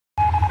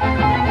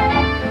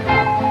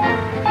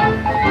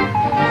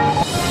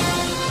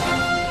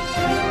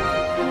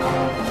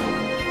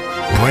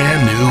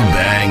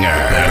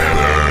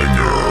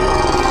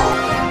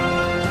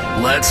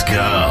Let's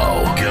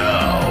go.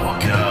 Go.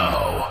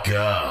 Go.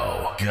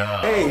 Go. Go.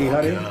 Hey,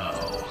 honey. Go.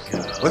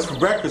 What's for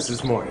breakfast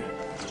this morning?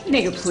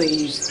 Nigga,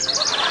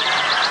 please.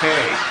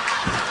 Hey,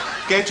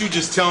 can't you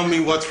just tell me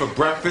what's for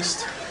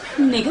breakfast?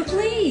 Nigga,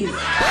 please.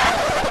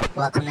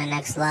 Welcome to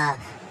Next Love.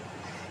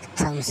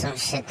 Tell me some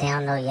shit they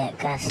don't know yet,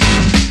 Gus.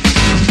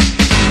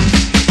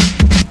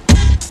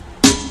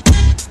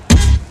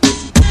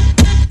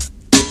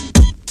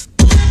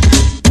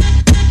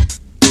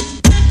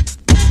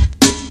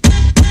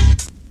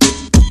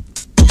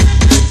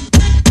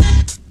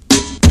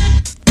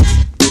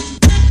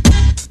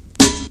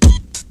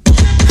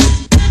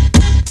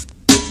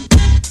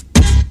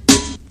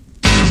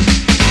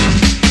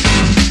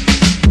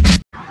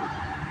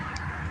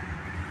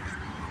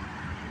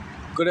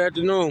 Good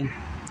afternoon.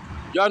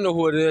 Y'all know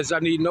who it is. I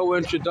need no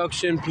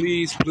introduction.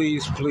 Please,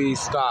 please, please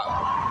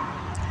stop.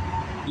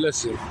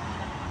 Listen.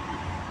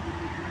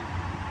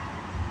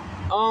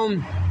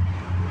 I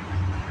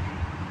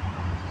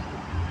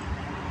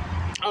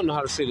don't know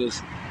how to say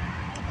this.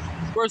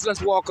 First,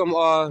 let's welcome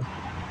the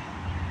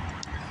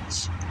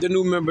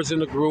new members in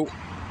the group.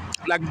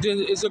 Like,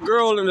 it's a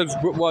girl in the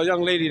group, well, a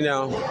young lady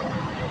now.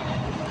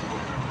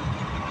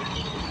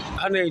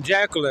 Her name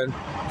Jacqueline.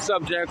 What's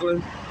up,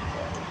 Jacqueline?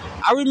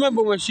 I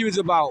remember when she was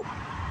about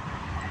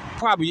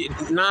probably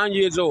 9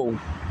 years old.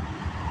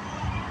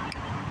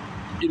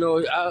 You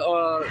know,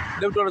 I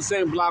lived on the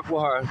same block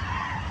with her.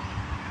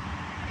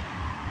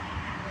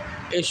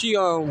 And she's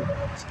a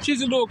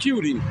little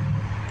cutie.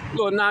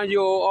 Little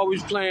 9-year-old,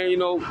 always playing, you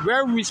know,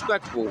 very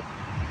respectful.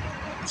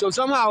 So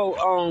somehow,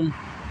 I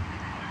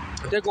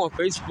think on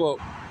Facebook,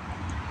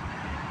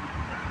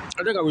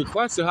 I think I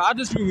requested her. I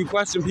just be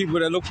requesting people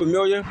that look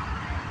familiar.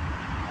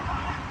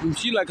 And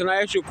she like, can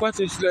I ask you a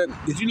question? She said,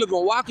 did you live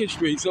on Walking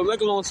Street? So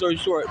make a long story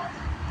short,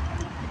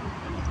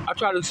 I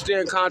try to stay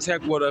in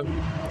contact with her.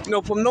 You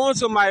know, from knowing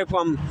somebody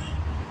from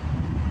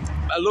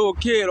a little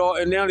kid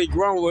and now they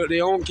grown with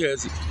their own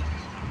kids,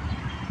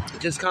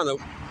 just kind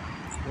of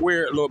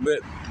weird a little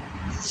bit.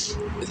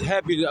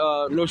 Happy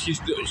to know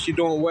she's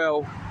doing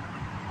well.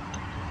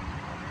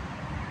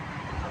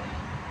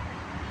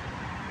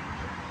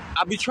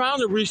 I be trying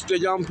to reach the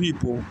young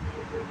people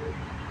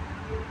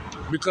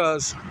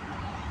because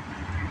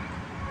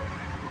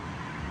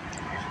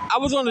I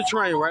was on the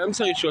train, right? Let me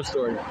tell you a short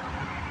story.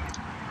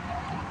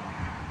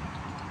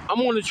 I'm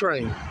on the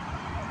train.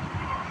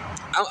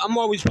 I'm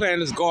always playing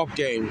this golf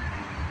game.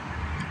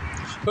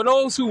 For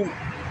those who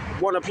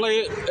want to play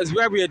it, it's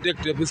very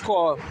addictive. It's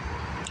called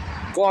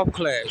Golf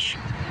Clash.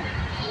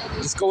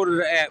 Just go to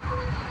the app,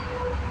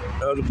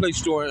 the Play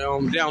Store,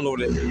 and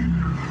download it.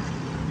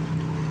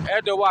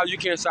 After a while, you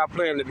can't stop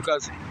playing it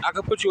because I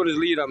can put you on this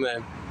lead I'm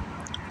in.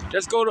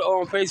 Just go to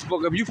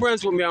Facebook. If you're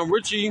friends with me, I'm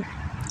Richie.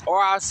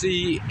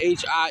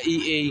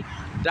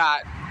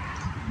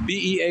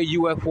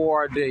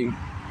 RICHIEA.BEAUFORD.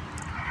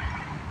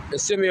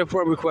 And send me a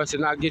friend request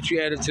and I'll get you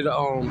added to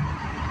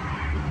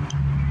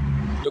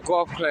the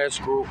Golf Clash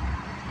group.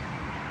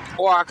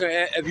 Or I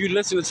can, if you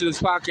listen to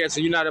this podcast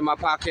and you're not in my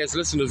podcast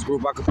listeners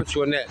group, I can put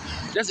you in that.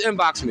 Just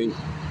inbox me.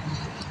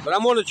 But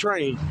I'm on the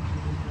train.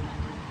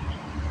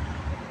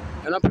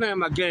 And I'm playing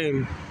my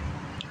game.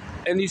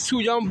 And these two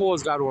young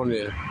boys got on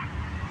there.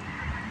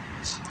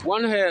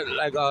 One had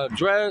like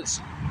dreads.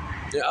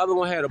 The other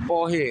one had a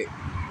bald head.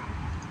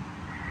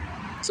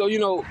 So, you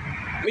know,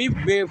 me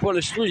being from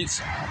the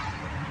streets,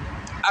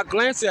 I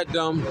glanced at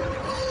them,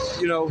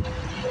 you know,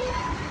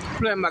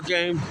 playing my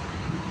game.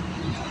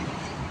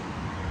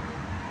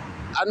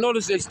 I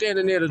noticed they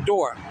standing near the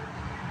door.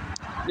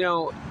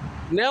 Now,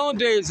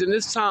 nowadays in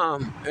this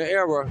time and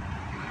era,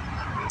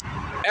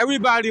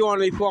 everybody on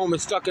their phone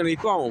is stuck in their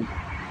phone.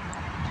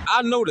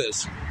 I know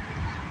this.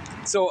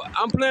 So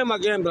I'm playing my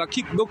game, but I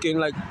keep looking,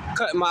 like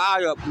cutting my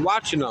eye up,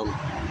 watching them.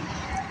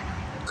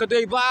 Cause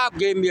they vibe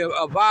gave me a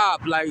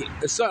vibe like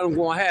there's something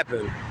gonna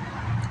happen.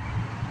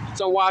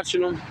 So I'm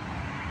watching them,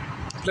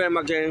 playing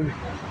my game,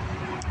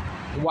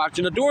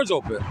 watching the doors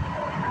open.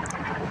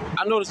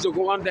 I noticed the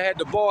one that had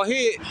the bald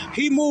head,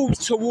 he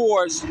moved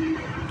towards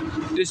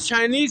this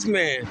Chinese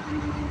man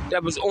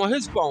that was on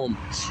his phone.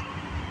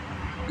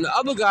 And the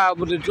other guy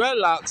with the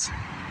dreadlocks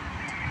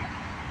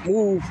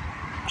moved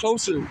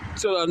closer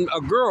to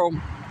a girl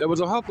that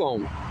was on her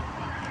phone.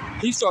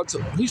 He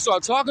started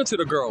talking to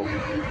the girl.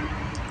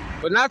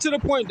 But not to the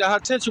point that her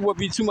attention would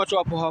be too much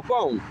off of her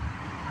phone.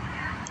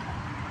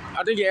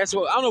 I think he asked,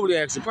 well, I don't know what he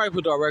asked. He probably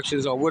put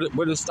directions on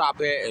where to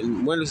stop at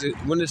and when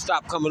it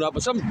stop coming up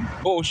or some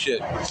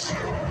bullshit.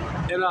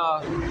 And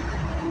I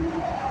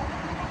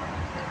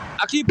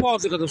keep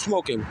pausing because I'm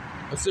smoking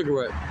a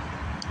cigarette.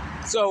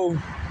 So I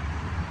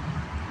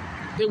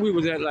think we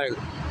was at like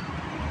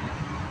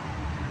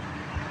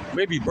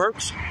maybe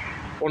Burke's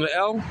on the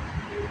L.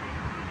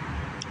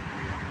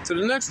 So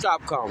the next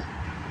stop come.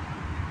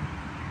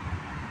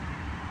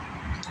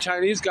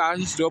 Chinese guy,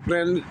 he's still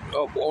playing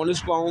on his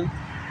phone.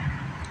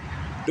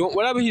 Doing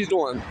whatever he's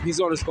doing, he's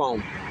on his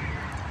phone.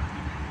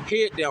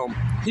 Head down.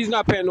 He's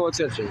not paying no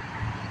attention.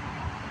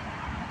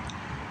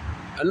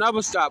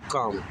 Another stop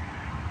come.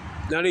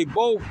 Now they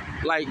both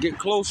like get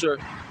closer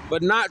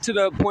but not to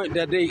the point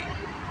that they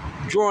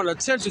drawing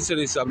attention to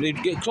themselves. They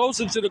get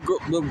closer to the girl,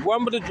 the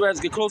one with the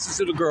dress, get closer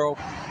to the girl,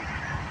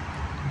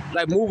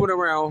 like moving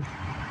around,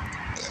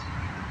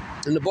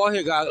 and the bald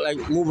head guy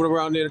like moving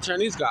around near the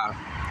Chinese guy.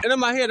 And in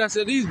my head, I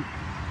said, these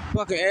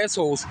fucking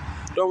assholes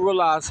don't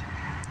realize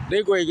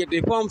they're going to get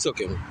their phone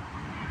taken.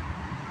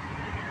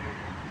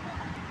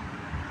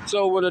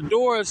 So when the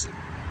doors,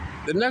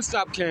 the next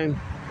stop came,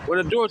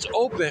 when the doors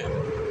open,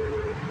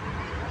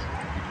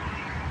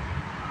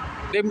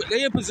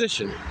 they in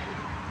position.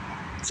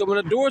 So when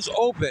the doors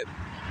open,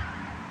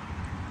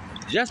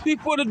 just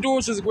before the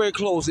doors is going to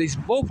close, they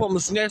both of them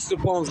snatched the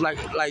phones like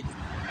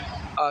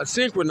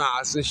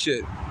synchronized and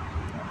shit.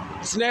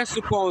 Snatched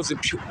the phones and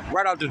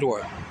right out the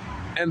door.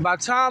 And by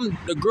the time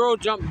the girl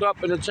jumped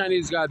up and the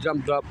Chinese guy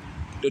jumped up,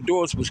 the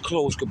doors was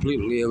closed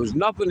completely. There was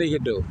nothing they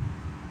could do.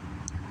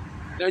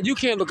 Now, you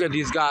can't look at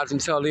these guys and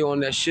tell they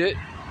on that shit.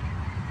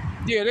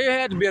 Yeah, they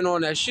had to be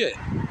on that shit.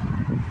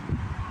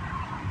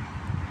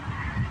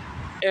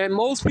 And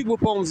most people's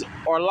phones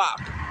are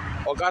locked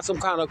or got some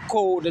kind of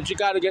code that you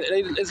got to get.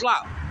 It's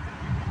locked.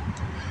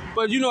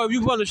 But, you know, if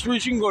you run the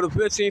streets, you can go to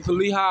 15th for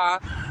Lehigh,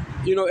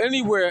 you know,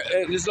 anywhere.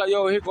 And it's like,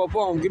 yo, here go a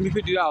phone. Give me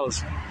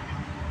 $50.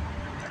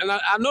 And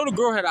I know the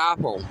girl had an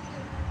iPhone.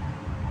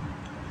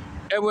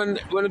 And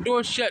when the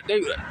door shut,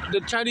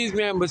 the Chinese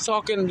man was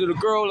talking to the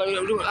girl, like,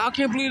 I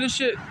can't believe this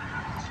shit.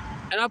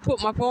 And I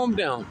put my phone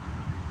down.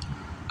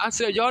 I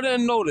said, y'all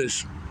didn't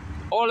notice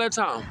all that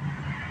time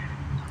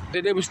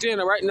that they were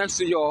standing right next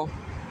to y'all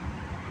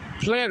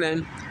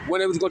planning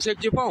when they was going to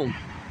take your phone.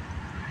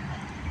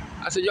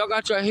 I said, y'all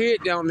got your head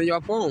down in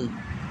your phone.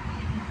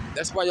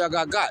 That's why y'all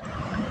got.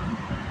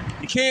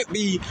 You can't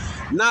be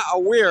not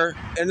aware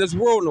in this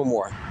world no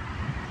more.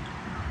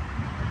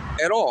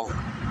 At all.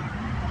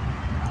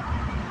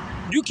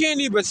 You can't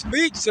even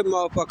speak to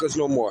motherfuckers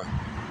no more.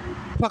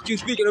 Fuck you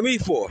speaking to me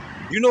for?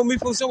 You know me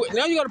from somewhere.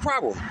 Now you got a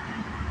problem.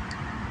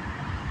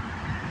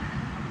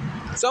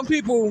 Some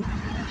people,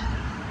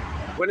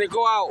 when they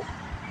go out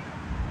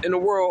in the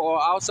world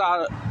or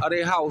outside of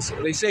their house,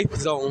 their safe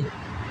zone,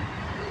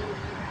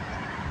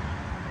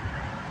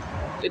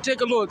 they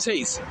take a little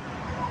taste.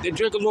 They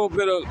drink a little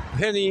bit of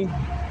Henny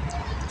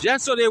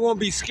just so they won't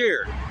be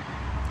scared.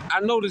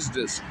 I noticed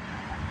this.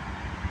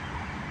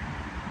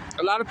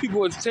 A lot of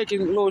people are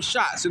taking little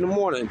shots in the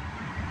morning,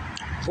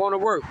 going to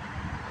work,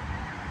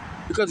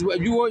 because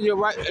you in your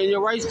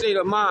right state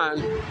of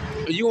mind,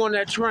 you on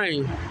that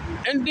train,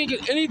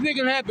 anything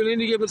can happen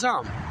any given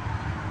time.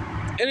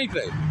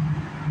 Anything.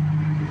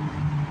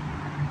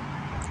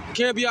 You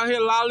can't be out here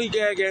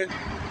lollygagging,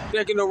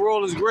 thinking the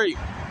world is great.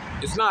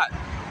 It's not.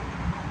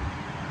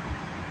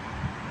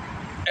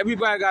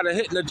 Everybody got a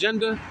hidden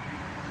agenda.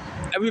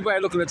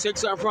 Everybody looking to take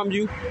something from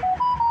you.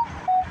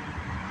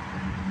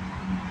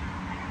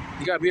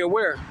 You gotta be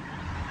aware.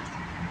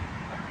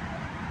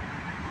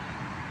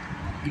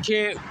 You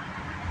can't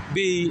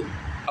be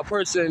a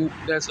person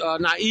that's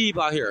naive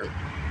out here.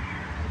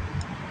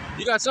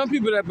 You got some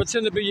people that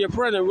pretend to be your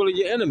friend and really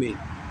your enemy.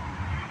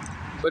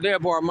 But they'll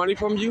borrow money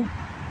from you.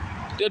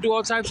 They'll do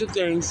all types of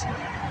things.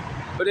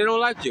 But they don't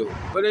like you.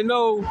 But they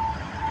know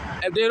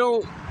if they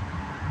don't,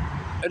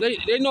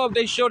 they know if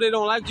they show they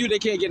don't like you, they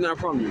can't get nothing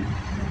from you.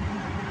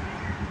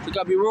 So you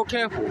gotta be real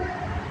careful.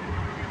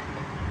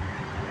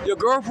 Your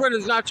girlfriend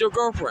is not your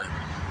girlfriend.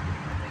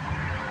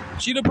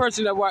 She the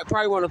person that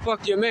probably want to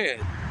fuck your man.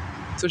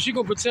 So she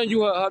gonna pretend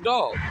you her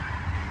dog.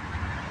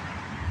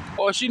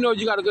 Or she knows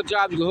you got a good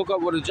job, you can hook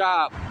up with a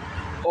job.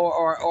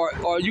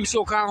 Or you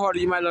so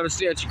kind-hearted you might let her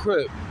stay at your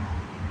crib.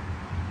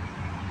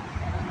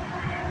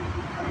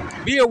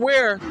 Be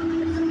aware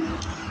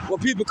when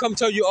people come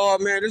tell you, oh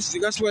man,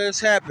 that's where this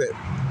happened.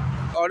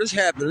 Oh, this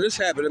happened.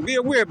 And be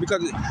aware,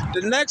 because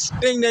the next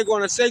thing they're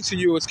gonna say to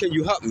you is, can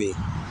you help me?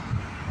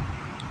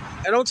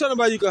 And don't tell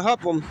nobody you can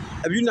help them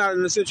if you're not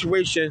in a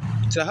situation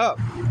to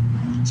help.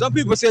 Some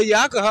people say,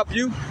 yeah, I can help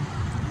you.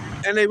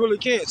 And they really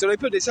can't. So they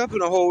put themselves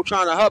in a hole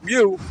trying to help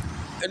you.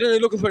 And then they're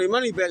looking for their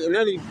money back. And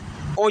then they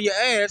on your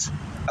ass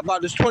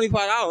about this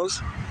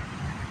 $25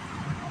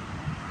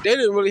 they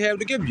didn't really have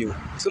to give you.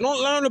 So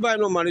don't learn about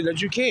no money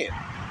that you can't.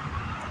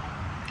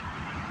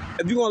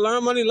 If you're going to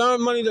learn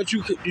money that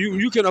you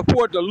can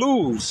afford to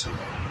lose.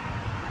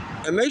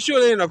 And make sure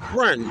they ain't a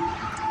friend.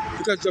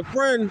 Because the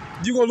friend,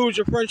 you're going to lose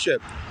your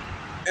friendship.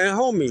 And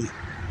homie,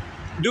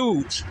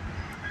 dudes,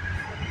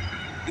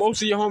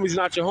 most of your homies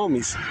not your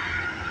homies.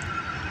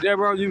 They're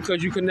around you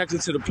because you connected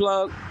to the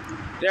plug.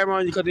 They're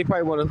around you because they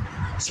probably want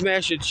to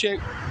smash your chick.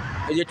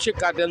 And your chick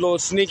got that little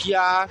sneaky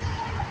eye.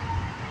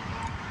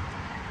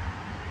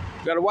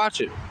 You gotta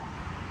watch it.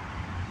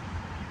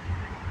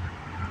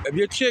 If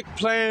your chick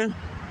playing,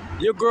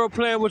 your girl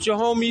playing with your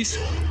homies,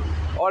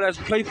 all that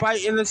play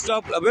fighting and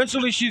stuff,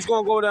 eventually she's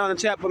gonna go down and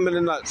tap him in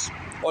the nuts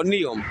or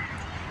knee him.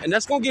 And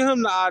that's gonna give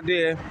him the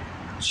idea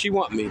she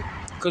want me.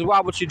 Because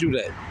why would she do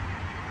that?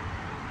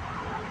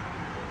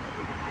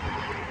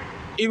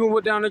 Even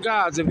with down the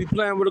guys, if you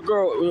playing with a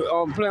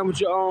girl, playing with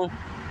your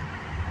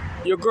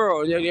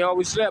girl, and they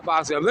always slap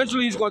boxing,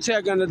 eventually he's gonna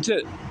tag her in the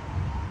tit.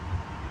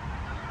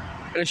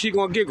 And she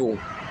gonna giggle.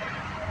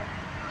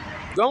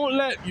 Don't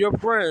let your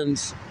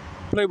friends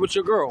play with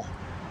your girl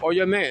or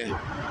your man.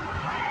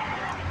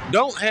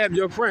 Don't have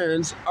your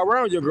friends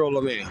around your girl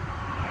or man.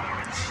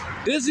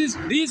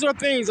 These are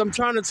things I'm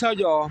trying to tell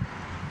y'all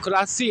because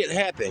I see it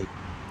happen.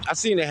 I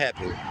seen it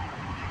happen.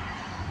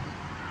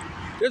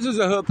 This is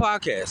a hood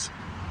podcast.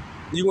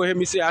 You gonna hear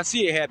me say I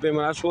see it happen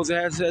when I'm supposed to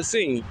have that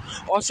scene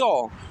or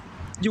saw.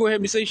 You gonna hear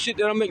me say shit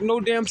that don't make no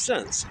damn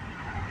sense.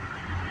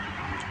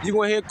 You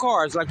gonna hear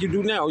cars like you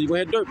do now. You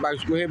gonna hear dirt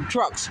bikes. You gonna hear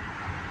trucks.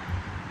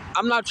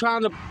 I'm not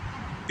trying to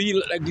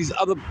be like these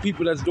other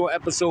people that's doing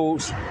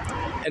episodes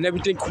and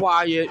everything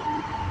quiet.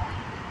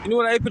 You know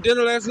what I ate for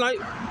dinner last night?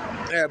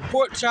 I had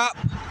pork chop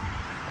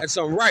and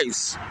some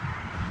rice.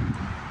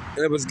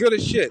 And it was good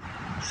as shit.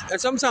 And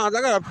sometimes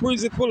I got a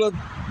freezer full of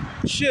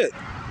shit.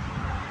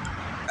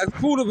 That's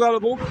food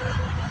available.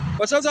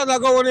 But sometimes I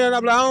go in there and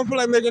I'm like, I don't feel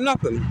like making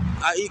nothing.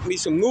 I eat me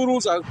some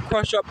noodles. I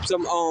crush up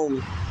some,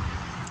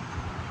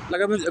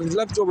 like if it's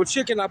leftover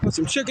chicken, I put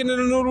some chicken in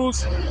the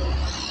noodles.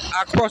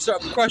 I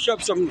crush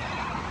up some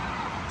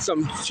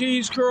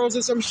cheese curls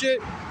or some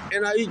shit.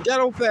 And I eat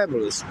Ghetto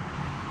Fabulous.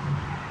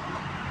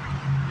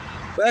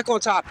 Back on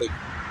topic.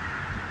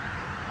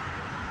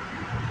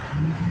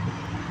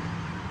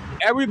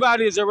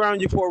 Everybody is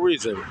around you for a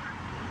reason.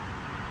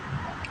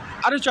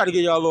 I just try to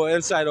give y'all a little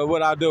insight on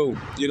what I do,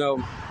 you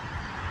know.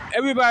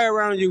 Everybody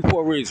around you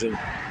for a reason.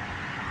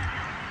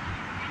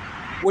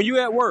 When you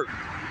at work,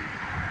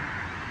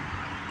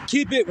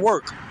 keep it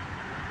work.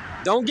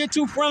 Don't get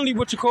too friendly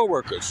with your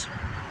coworkers.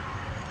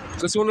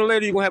 Because sooner or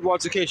later you're going to have an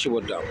altercation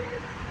with them.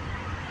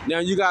 Now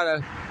you got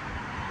to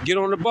get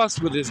on the bus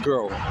with this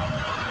girl.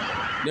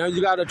 Now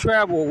you got to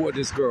travel with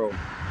this girl.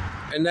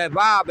 And that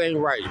vibe ain't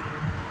right.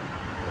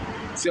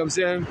 See what I'm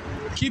saying?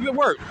 Keep it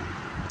work.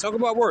 Talk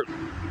about work.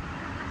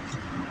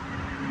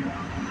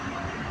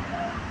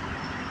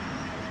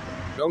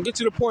 Don't get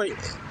to the point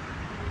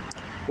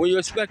when you're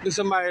expecting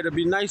somebody to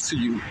be nice to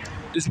you.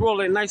 This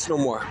world ain't nice no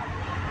more.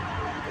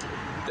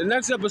 The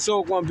next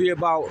episode going to be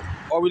about,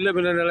 are we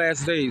living in the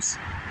last days?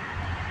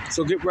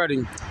 So get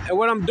ready. And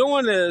what I'm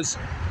doing is,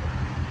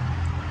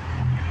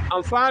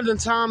 I'm finding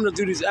time to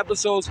do these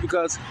episodes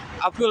because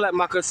I feel like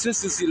my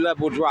consistency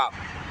level dropped.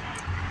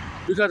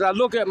 Because I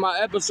look at my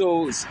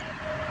episodes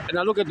and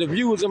I look at the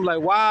views, I'm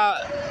like, why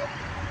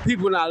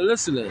people not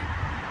listening?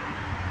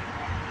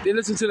 They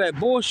listen to that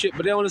bullshit,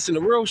 but they don't listen to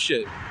real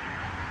shit.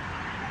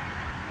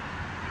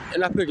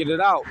 And I figured it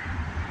out.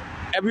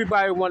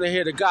 Everybody want to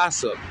hear the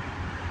gossip.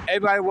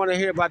 Everybody want to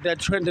hear about that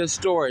trending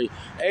story.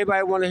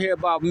 Everybody want to hear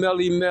about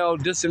Melly Mel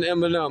dissing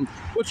Eminem,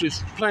 which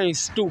is plain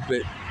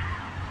stupid.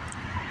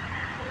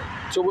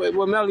 So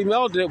what Melly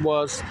Mel did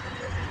was,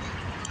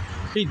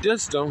 he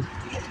dissed him,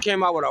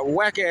 came out with a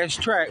whack-ass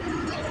track,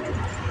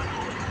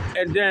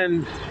 and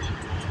then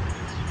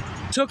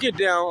took it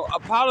down,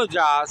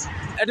 apologized,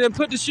 and then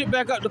put the shit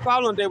back up the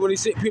following day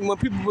when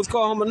people was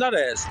calling him a nut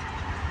ass.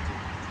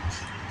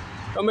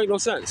 Don't make no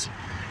sense.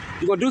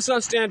 You're gonna do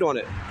something, stand on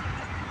it.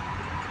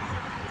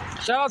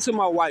 Shout out to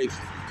my wife.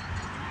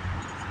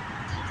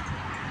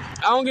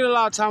 I don't get a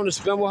lot of time to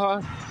spend with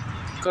her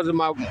because of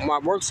my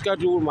work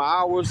schedule, my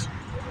hours.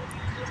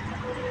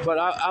 But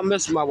I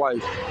miss my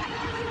wife.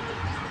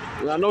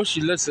 And I know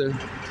she listen.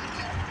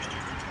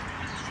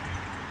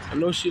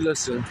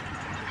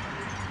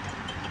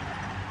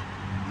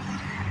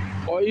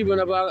 Or even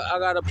if I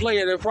gotta play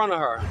it in front of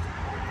her,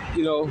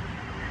 you know.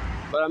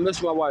 But I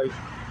miss my wife.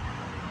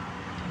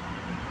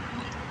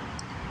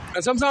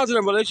 And sometimes in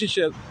a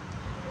relationship,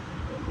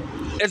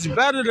 it's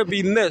better to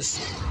be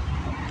missed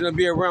than to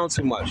be around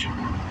too much.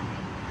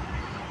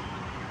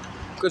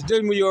 Because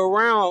then when you're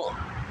around,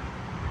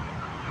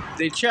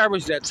 they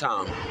cherish that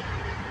time.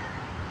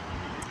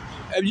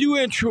 If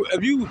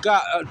you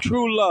got a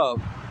true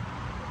love,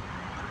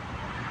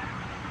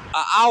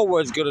 an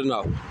hour is good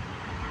enough.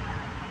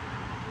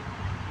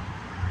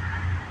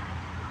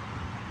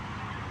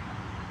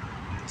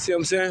 See what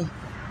I'm saying?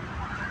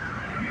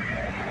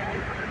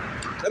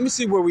 Let me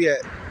see where we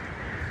at.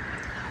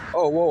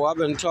 Oh, whoa, I've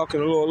been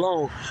talking a little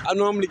long. I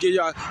normally get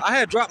y'all, I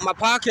had dropped my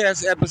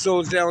podcast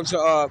episodes down to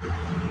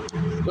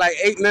like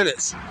 8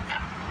 minutes.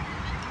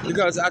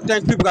 Because I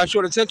think people got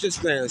short attention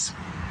spans.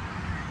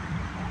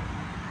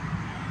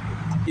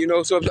 You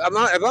know, so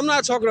if I'm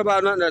not talking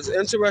about nothing that's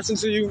interesting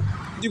to you,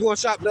 you're going to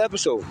stop the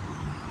episode.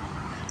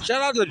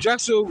 Shout out to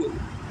Drexel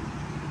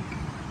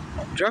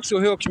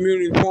Hill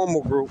Community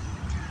Formal Group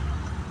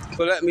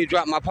for letting me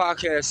drop my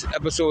podcast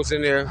episodes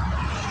in there.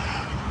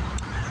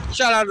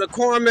 Shout out to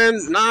Corman,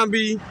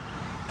 Nambi,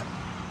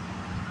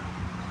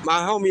 my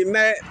homie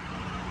Matt.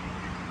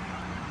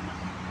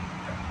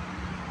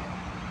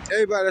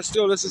 Everybody that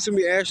still listens to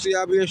me, Ashley,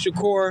 Abby, and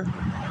Shakur,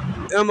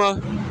 Emma,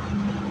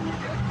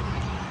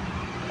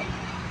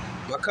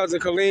 my cousin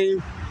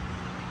Colleen,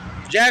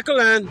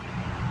 Jacqueline.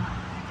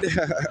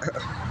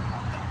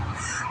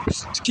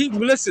 Keep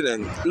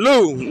listening.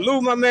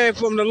 Lou, my man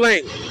from the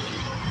link.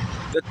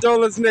 The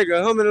thoroughless nigga,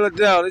 him and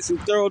Liddell, they some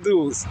thorough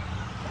dudes.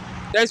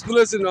 Thanks for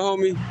listening,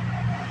 homie.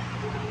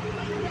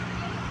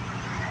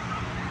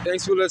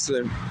 Thanks for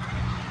listening.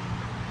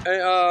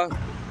 And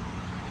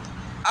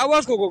I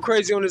was gonna go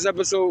crazy on this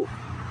episode,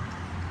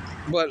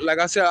 but like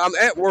I said, I'm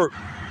at work,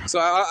 so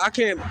I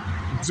can't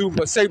do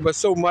but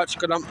so much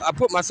because I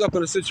put myself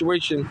in a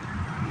situation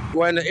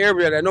where in the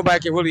area that nobody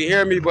can really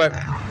hear me, but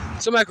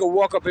somebody could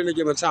walk up any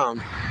given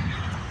time.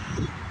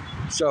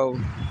 So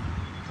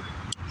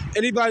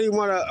anybody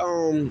want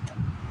to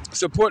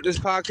support this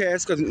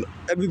podcast? Because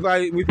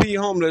everybody, we be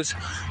homeless,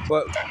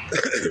 but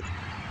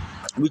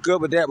we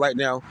good with that right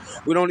now.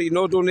 We don't need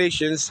no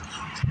donations.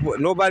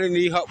 Nobody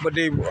need help, but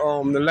they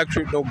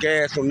electric, no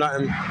gas, no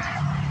nothing.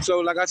 So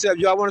like I said, if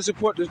y'all want to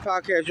support this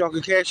podcast, y'all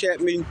can cash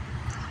at me.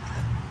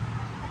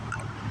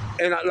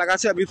 And like I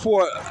said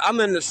before,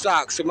 I'm in the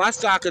stock, so my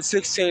stock is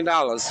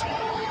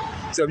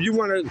 $16. So if you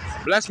want to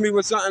bless me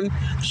with something,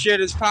 share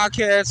this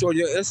podcast or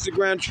your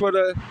Instagram,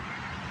 Twitter,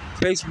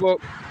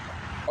 Facebook,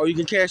 or you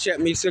can cash at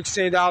me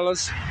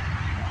 $16.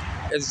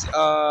 It's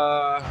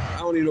I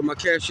don't even know my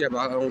cash app,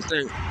 I don't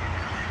think.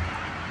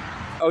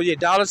 Oh yeah,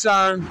 $GUSTUSBLUE.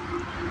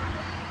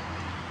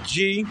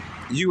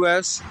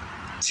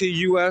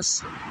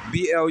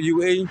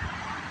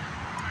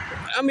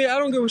 I mean, I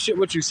don't give a shit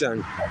what you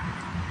send,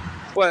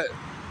 but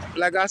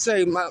like I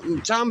say, my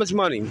time is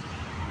money.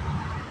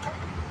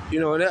 You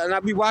know, and I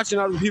be watching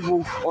other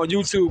people on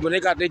YouTube and they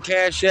got their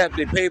Cash App,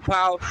 their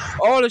PayPal,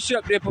 all the shit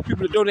up there for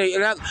people to donate.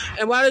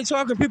 And while they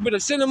talking, people to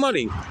send the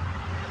money.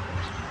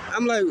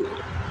 I'm like,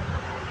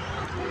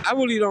 I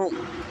really don't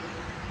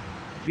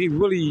be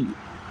really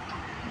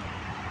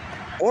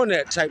on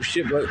that type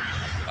shit, but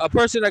a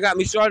person that got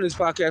me started this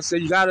podcast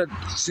said you gotta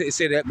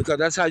say that because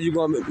that's how you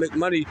gonna make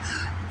money,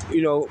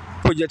 you know,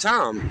 for your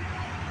time.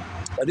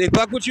 If they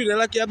fuck with you, they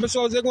like your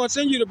episodes, they're gonna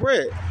send you the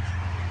bread.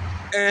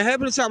 And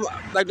half of the time,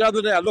 like the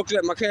other day, I looked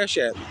at my Cash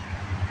App.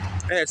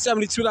 I had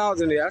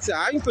 $72 in there. I said,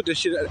 I can put this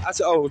shit. I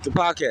said, oh, it's the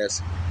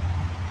podcast.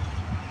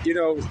 You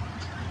know,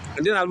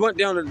 and then I went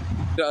down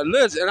the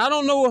list, and I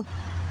don't know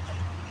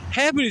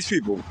half of these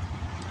people.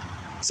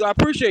 So I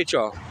appreciate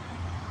y'all.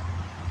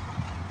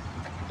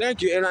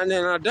 Thank you. And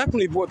I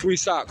definitely bought 3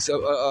 stocks. I'm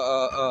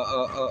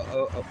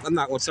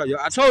not going to tell you.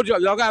 I told y'all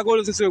got to go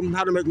listen to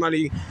How to Make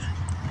Money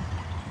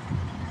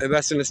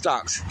Invest in the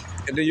Stocks.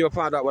 And then you'll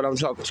find out what I'm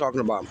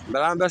talking about.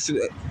 But I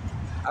invested.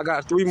 I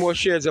got 3 more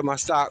shares of my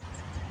stock.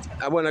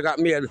 I went and got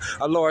me a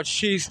large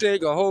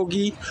cheesesteak, a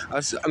hoagie, a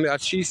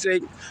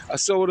cheesesteak, a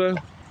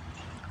soda.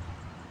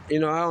 You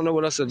know, I don't know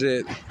what else I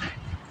did.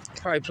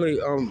 Probably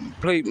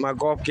played my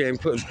golf game,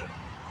 put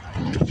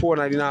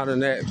 $4.99 in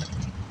that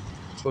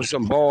for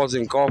some balls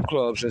and golf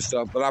clubs and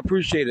stuff. But I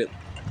appreciate it.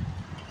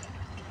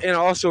 And I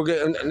also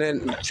get and then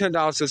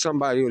 $10 to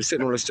somebody who was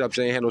sitting on the steps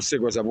and ain't had no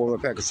cigarettes. I bought him a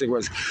pack of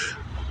cigarettes.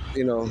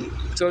 You know,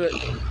 so that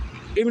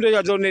even though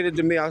y'all donated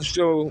to me, I'm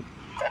still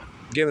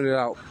giving it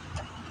out.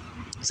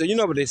 So you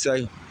know what they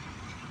say.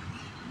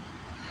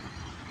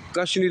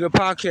 Gus, you need a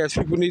podcast.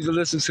 People need to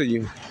listen to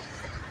you.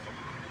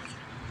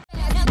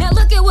 Now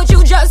look at what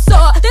you just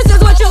saw.